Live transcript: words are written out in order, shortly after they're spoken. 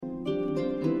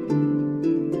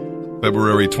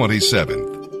February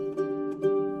 27th.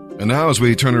 And now as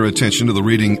we turn our attention to the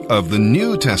reading of the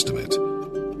New Testament,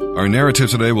 our narrative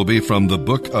today will be from the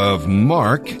book of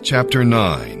Mark, chapter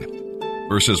 9,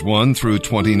 verses 1 through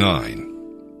 29.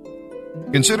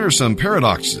 Consider some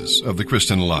paradoxes of the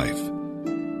Christian life.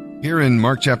 Here in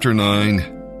Mark chapter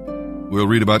 9, we'll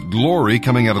read about glory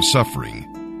coming out of suffering.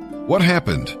 What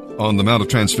happened on the Mount of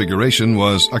Transfiguration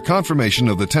was a confirmation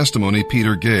of the testimony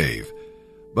Peter gave,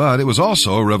 but it was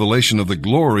also a revelation of the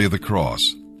glory of the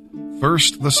cross.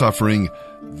 First the suffering,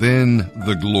 then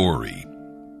the glory.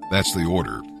 That's the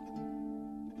order.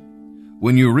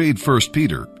 When you read 1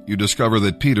 Peter, you discover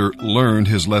that Peter learned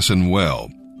his lesson well.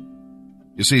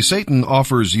 You see, Satan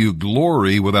offers you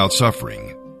glory without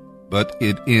suffering, but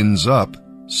it ends up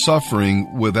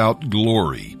suffering without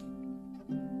glory.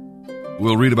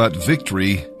 We'll read about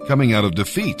victory coming out of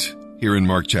defeat here in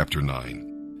Mark chapter 9.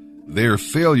 Their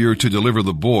failure to deliver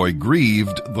the boy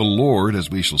grieved the Lord, as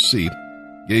we shall see,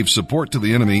 gave support to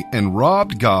the enemy, and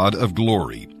robbed God of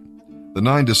glory. The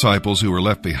 9 disciples who were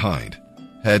left behind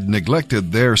had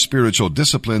neglected their spiritual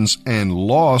disciplines and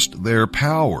lost their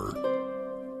power.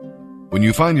 When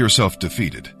you find yourself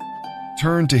defeated,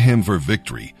 turn to Him for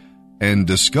victory and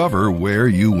discover where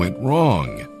you went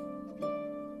wrong.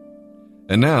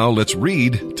 And now let's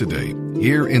read today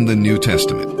here in the New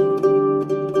Testament.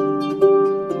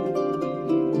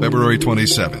 February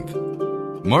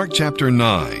 27th, Mark chapter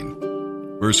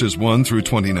 9, verses 1 through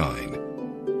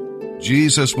 29.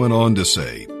 Jesus went on to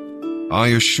say, I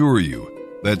assure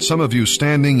you that some of you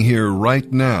standing here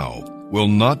right now will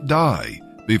not die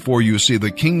before you see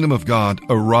the kingdom of God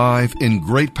arrive in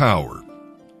great power.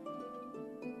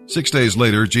 6 days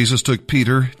later, Jesus took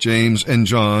Peter, James, and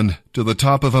John to the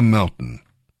top of a mountain.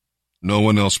 No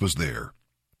one else was there.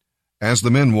 As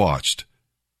the men watched,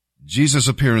 Jesus'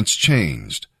 appearance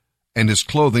changed, and his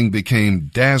clothing became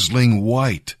dazzling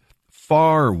white,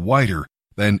 far whiter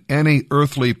than any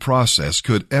earthly process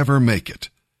could ever make it.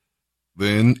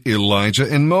 Then Elijah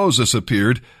and Moses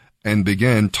appeared and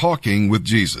began talking with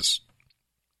Jesus.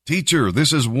 Teacher,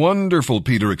 this is wonderful,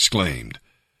 Peter exclaimed.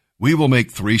 We will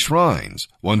make 3 shrines,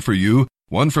 one for you,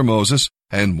 one for Moses,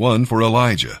 and one for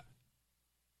Elijah.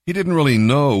 He didn't really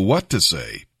know what to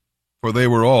say, for they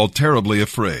were all terribly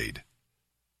afraid.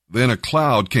 Then a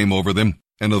cloud came over them,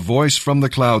 and a voice from the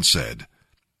cloud said,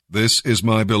 This is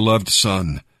my beloved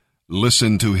Son.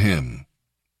 Listen to him.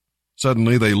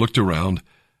 Suddenly they looked around,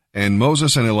 and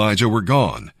Moses and Elijah were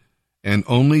gone, and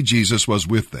only Jesus was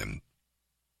with them.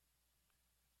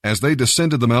 As they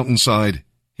descended the mountainside,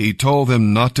 he told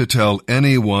them not to tell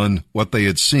anyone what they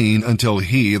had seen until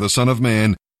he, the Son of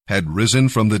Man, had risen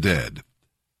from the dead.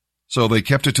 So they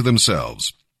kept it to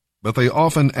themselves, but they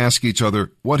often asked each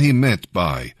other what he meant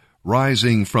by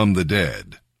rising from the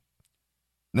dead.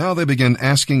 Now they began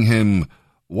asking him,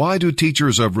 Why do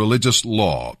teachers of religious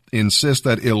law insist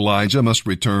that Elijah must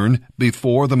return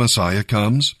before the Messiah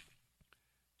comes?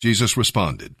 Jesus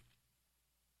responded,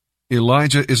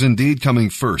 Elijah is indeed coming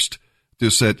first to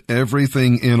set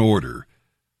everything in order.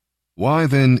 Why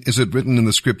then is it written in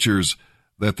the Scriptures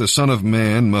that the Son of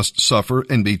Man must suffer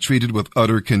and be treated with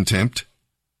utter contempt?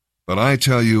 But I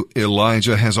tell you,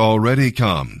 Elijah has already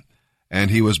come,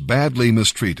 and he was badly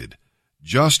mistreated,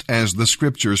 just as the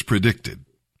Scriptures predicted.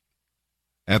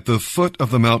 At the foot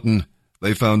of the mountain,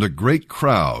 they found a great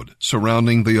crowd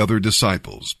surrounding the other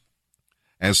disciples,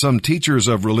 as some teachers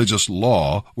of religious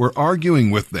law were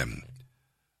arguing with them.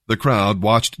 The crowd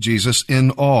watched Jesus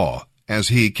in awe as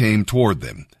he came toward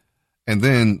them, and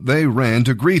then they ran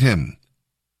to greet him.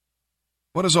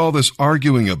 What is all this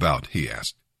arguing about? He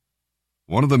asked.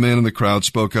 One of the men in the crowd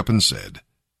spoke up and said,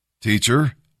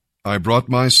 Teacher, I brought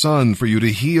my son for you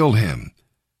to heal him.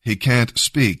 He can't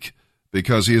speak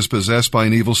because he is possessed by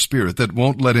an evil spirit that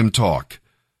won't let him talk.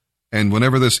 And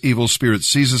whenever this evil spirit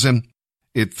seizes him,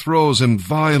 it throws him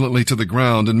violently to the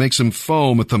ground and makes him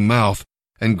foam at the mouth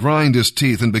and grind his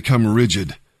teeth and become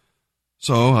rigid.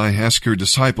 So I asked your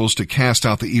disciples to cast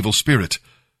out the evil spirit,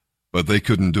 but they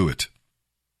couldn't do it.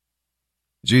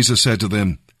 Jesus said to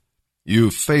them,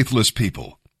 You faithless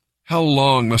people, how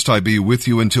long must I be with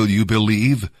you until you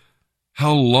believe?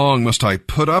 How long must I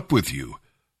put up with you?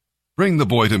 Bring the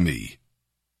boy to me.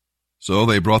 So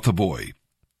they brought the boy.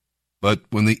 But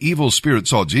when the evil spirit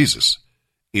saw Jesus,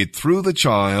 it threw the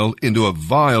child into a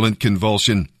violent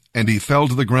convulsion, and he fell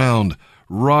to the ground,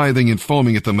 writhing and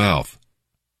foaming at the mouth.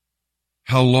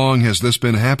 How long has this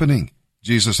been happening?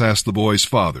 Jesus asked the boy's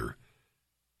father.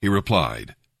 He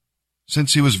replied,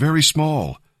 Since he was very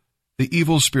small. The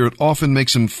evil spirit often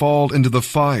makes him fall into the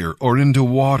fire or into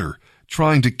water,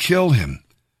 trying to kill him.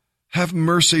 Have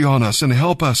mercy on us and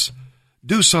help us.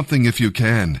 Do something if you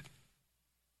can.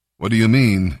 "What do you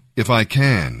mean, if I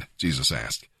can?" Jesus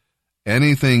asked.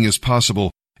 "Anything is possible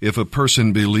if a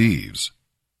person believes."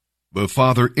 The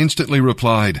father instantly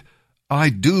replied, "I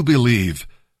do believe,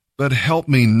 but help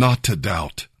me not to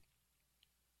doubt."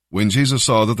 When Jesus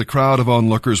saw that the crowd of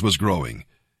onlookers was growing,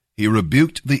 he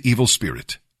rebuked the evil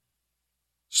spirit.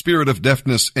 "Spirit of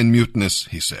deafness and muteness,"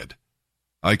 he said,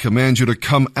 "I command you to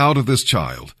come out of this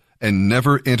child and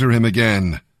never enter him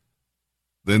again."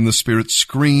 Then the spirit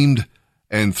screamed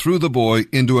and threw the boy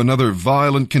into another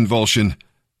violent convulsion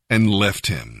and left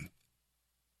him.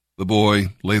 The boy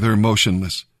lay there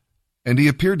motionless, and he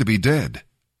appeared to be dead.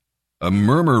 A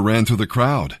murmur ran through the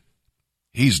crowd.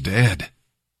 "He's dead."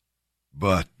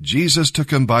 But Jesus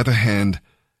took him by the hand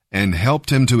and helped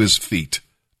him to his feet,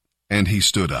 and he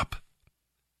stood up.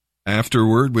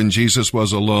 Afterward, when Jesus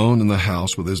was alone in the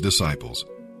house with his disciples,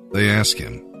 they asked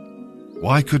him,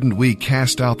 "Why couldn't we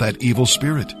cast out that evil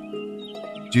spirit?"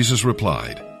 Jesus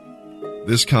replied,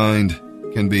 "This kind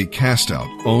can be cast out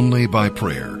only by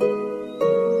prayer."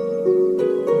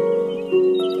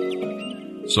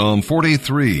 Psalm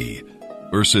 43,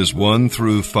 verses 1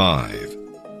 through 5.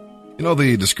 You know,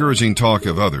 the discouraging talk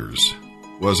of others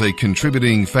was a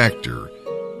contributing factor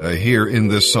here in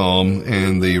this psalm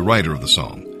and the writer of the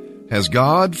psalm. Has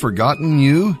God forgotten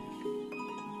you?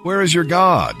 Where is your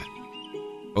God?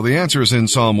 Well, the answer is in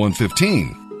Psalm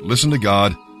 115. Listen to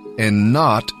God and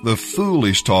not the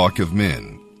foolish talk of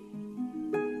men.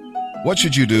 What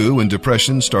should you do when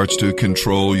depression starts to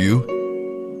control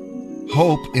you?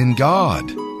 Hope in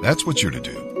God. That's what you're to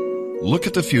do. Look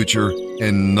at the future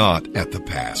and not at the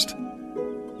past.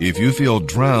 If you feel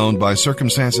drowned by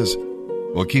circumstances,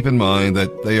 well, keep in mind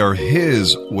that they are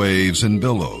His waves and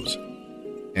billows,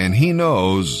 and He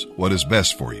knows what is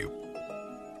best for you.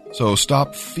 So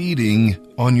stop feeding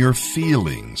on your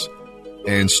feelings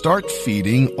and start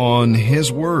feeding on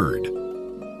His Word,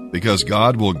 because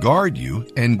God will guard you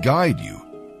and guide you,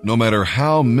 no matter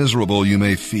how miserable you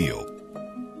may feel.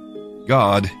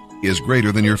 God is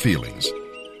greater than your feelings.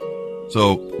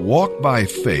 So walk by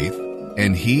faith,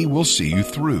 and He will see you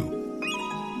through.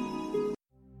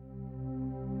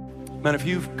 Man, if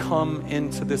you've come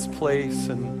into this place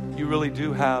and you really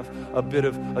do have a bit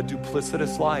of a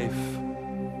duplicitous life,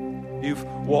 you've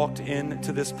walked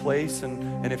into this place,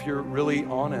 and if you're really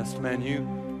honest, man, you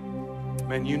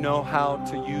know how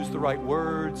to use the right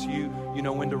words. You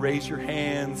know when to raise your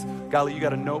hands. Golly, you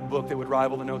got a notebook that would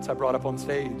rival the notes I brought up on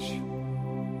stage.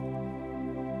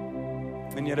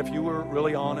 And yet, if you were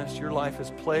really honest, your life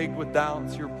is plagued with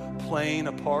doubts. You're playing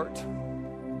a part.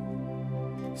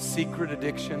 Secret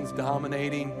addictions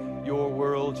dominating your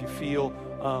world. You feel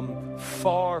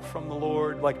far from the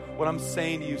Lord. Like what I'm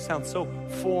saying to you sounds so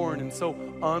foreign and so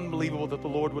unbelievable that the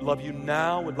Lord would love you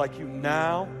now, would like you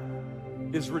now,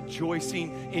 is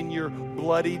rejoicing in your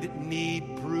bloodied,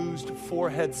 kneed, bruised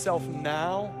forehead self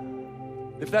now.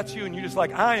 If that's you and you're just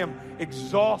like, I am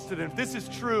exhausted, and if this is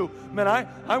true, man,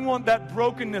 I want that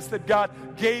brokenness that God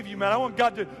gave you, man. I want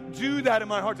God to do that in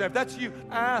my heart. If that's you,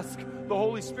 ask the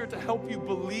Holy Spirit to help you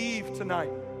believe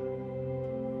tonight,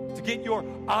 to get your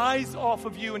eyes off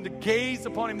of you and to gaze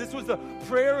upon Him. This was the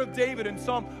prayer of David in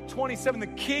Psalm 27. The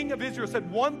king of Israel said,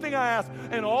 "One thing I ask,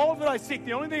 and all that I seek,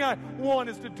 the only thing I want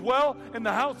is to dwell in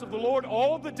the house of the Lord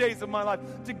all the days of my life,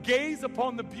 to gaze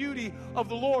upon the beauty of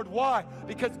the Lord." Why?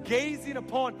 Because gazing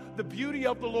upon the beauty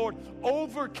of the Lord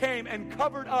overcame and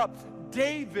covered up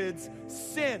David's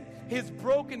sin, his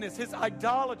brokenness, his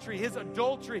idolatry, his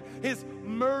adultery, his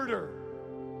murder.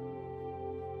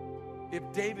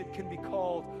 If David can be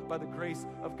called by the grace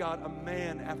of God a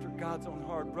man after God's own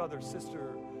heart, brother,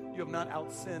 sister, you have not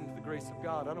outsinned the grace of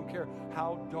God. I don't care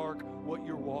how dark what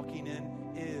you're walking in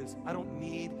is. I don't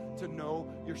need to know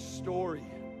your story.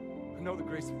 I know the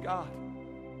grace of God.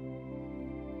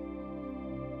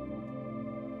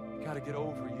 You got to get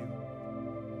over you.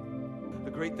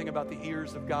 The great thing about the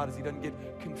ears of God is He doesn't get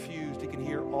confused. He can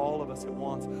hear all of us at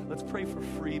once. Let's pray for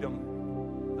freedom.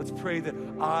 Let's pray that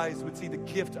eyes would see the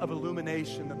gift of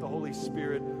illumination that the Holy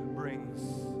Spirit brings.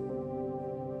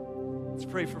 Let's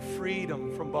pray for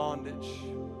freedom from bondage.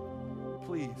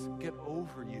 Please, get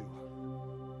over you.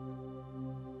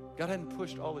 God hadn't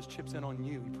pushed all His chips in on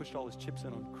you. He pushed all His chips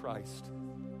in on Christ.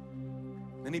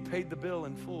 And He paid the bill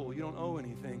in full. You don't owe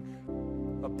anything.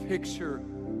 A picture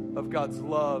of God's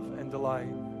love and delight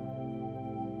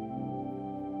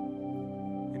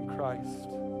in Christ.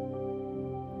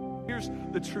 Here's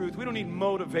the truth. We don't need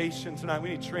motivation tonight. We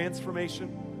need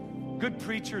transformation. Good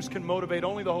preachers can motivate.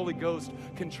 Only the Holy Ghost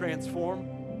can transform.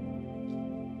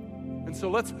 And so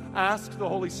let's ask the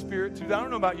Holy Spirit to. I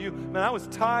don't know about you, man, I was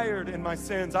tired in my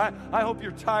sins. I hope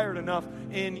you're tired enough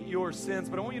in your sins.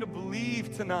 But I want you to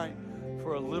believe tonight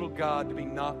for a little God to be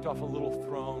knocked off a little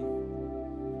throne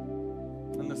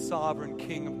and the sovereign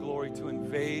King of glory to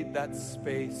invade that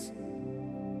space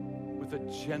with a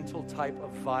gentle type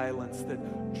of violence that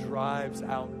drives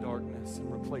out darkness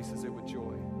and replaces it with joy.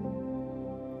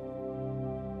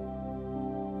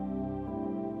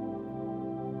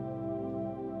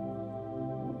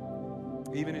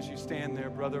 Even as you stand there,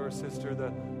 brother or sister,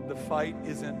 the fight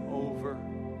isn't over.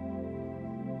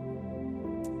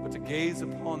 But to gaze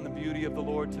upon the beauty of the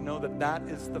Lord, to know that that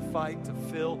is the fight, to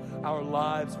fill our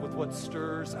lives with what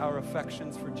stirs our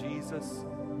affections for Jesus,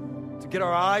 to get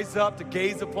our eyes up, to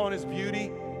gaze upon His beauty,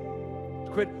 to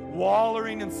quit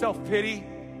wallowing in self-pity,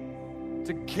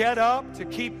 to get up, to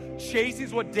keep chasing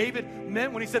is what David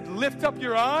meant when he said, lift up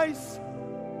your eyes.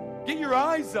 Get your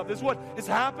eyes up. This is what is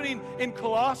happening in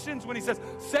Colossians when he says,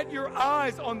 set your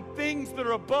eyes on things that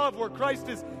are above where Christ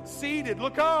is seated.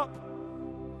 Look up.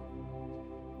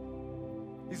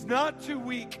 He's not too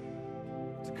weak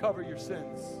to cover your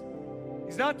sins.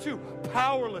 He's not too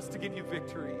powerless to give you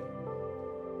victory.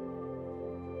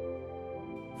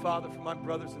 Father, for my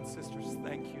brothers and sisters,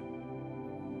 thank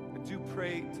you. I do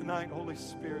pray tonight, Holy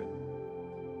Spirit,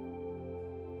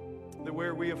 that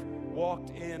where we have walked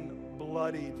in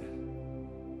bloodied,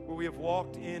 where we have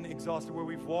walked in exhausted, where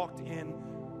we've walked in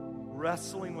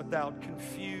wrestling with doubt,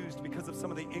 confused because of some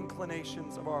of the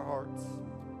inclinations of our hearts.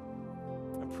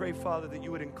 I pray, Father, that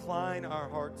you would incline our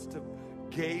hearts to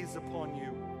gaze upon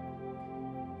you.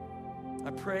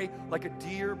 I pray like a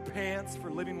deer pants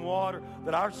for living water,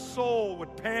 that our soul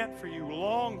would pant for you,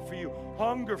 long for you,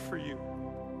 hunger for you.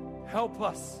 Help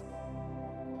us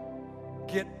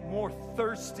get more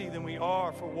thirsty than we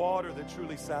are for water that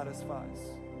truly satisfies.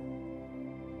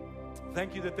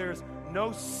 Thank you that there's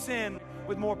no sin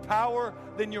with more power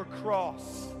than your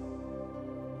cross.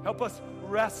 Help us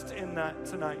rest in that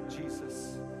tonight,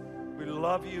 Jesus. We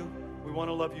love you. We want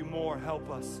to love you more. Help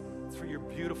us. It's for your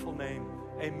beautiful name.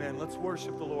 Amen. Let's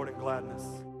worship the Lord in gladness.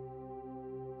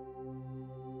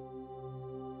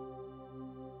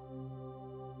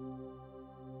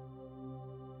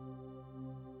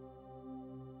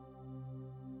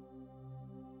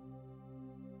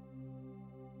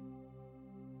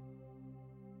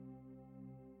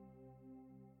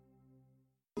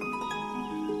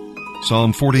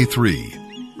 Psalm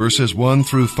 43, verses 1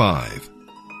 through 5.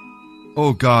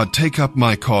 O God, take up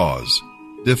my cause.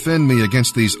 Defend me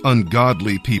against these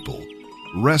ungodly people.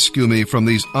 Rescue me from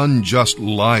these unjust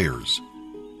liars.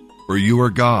 For you are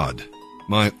God,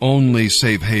 my only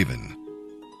safe haven.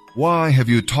 Why have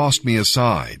you tossed me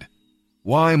aside?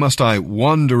 Why must I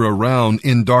wander around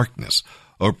in darkness,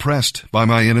 oppressed by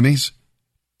my enemies?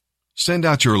 Send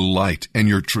out your light and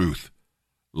your truth.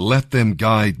 Let them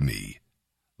guide me.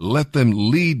 Let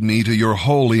them lead me to your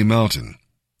holy mountain,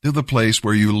 to the place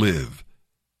where you live.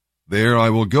 There I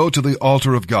will go to the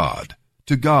altar of God,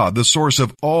 to God, the source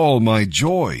of all my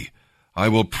joy. I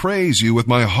will praise you with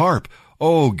my harp,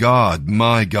 O God,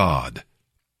 my God.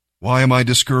 Why am I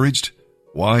discouraged?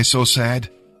 Why so sad?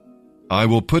 I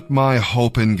will put my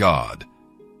hope in God.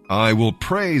 I will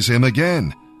praise him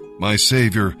again, my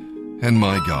Savior and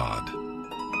my God.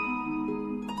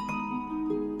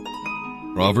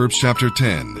 Proverbs chapter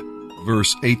 10,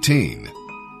 verse 18.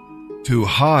 To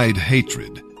hide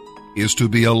hatred is to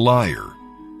be a liar.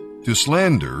 To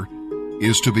slander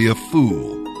is to be a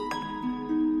fool.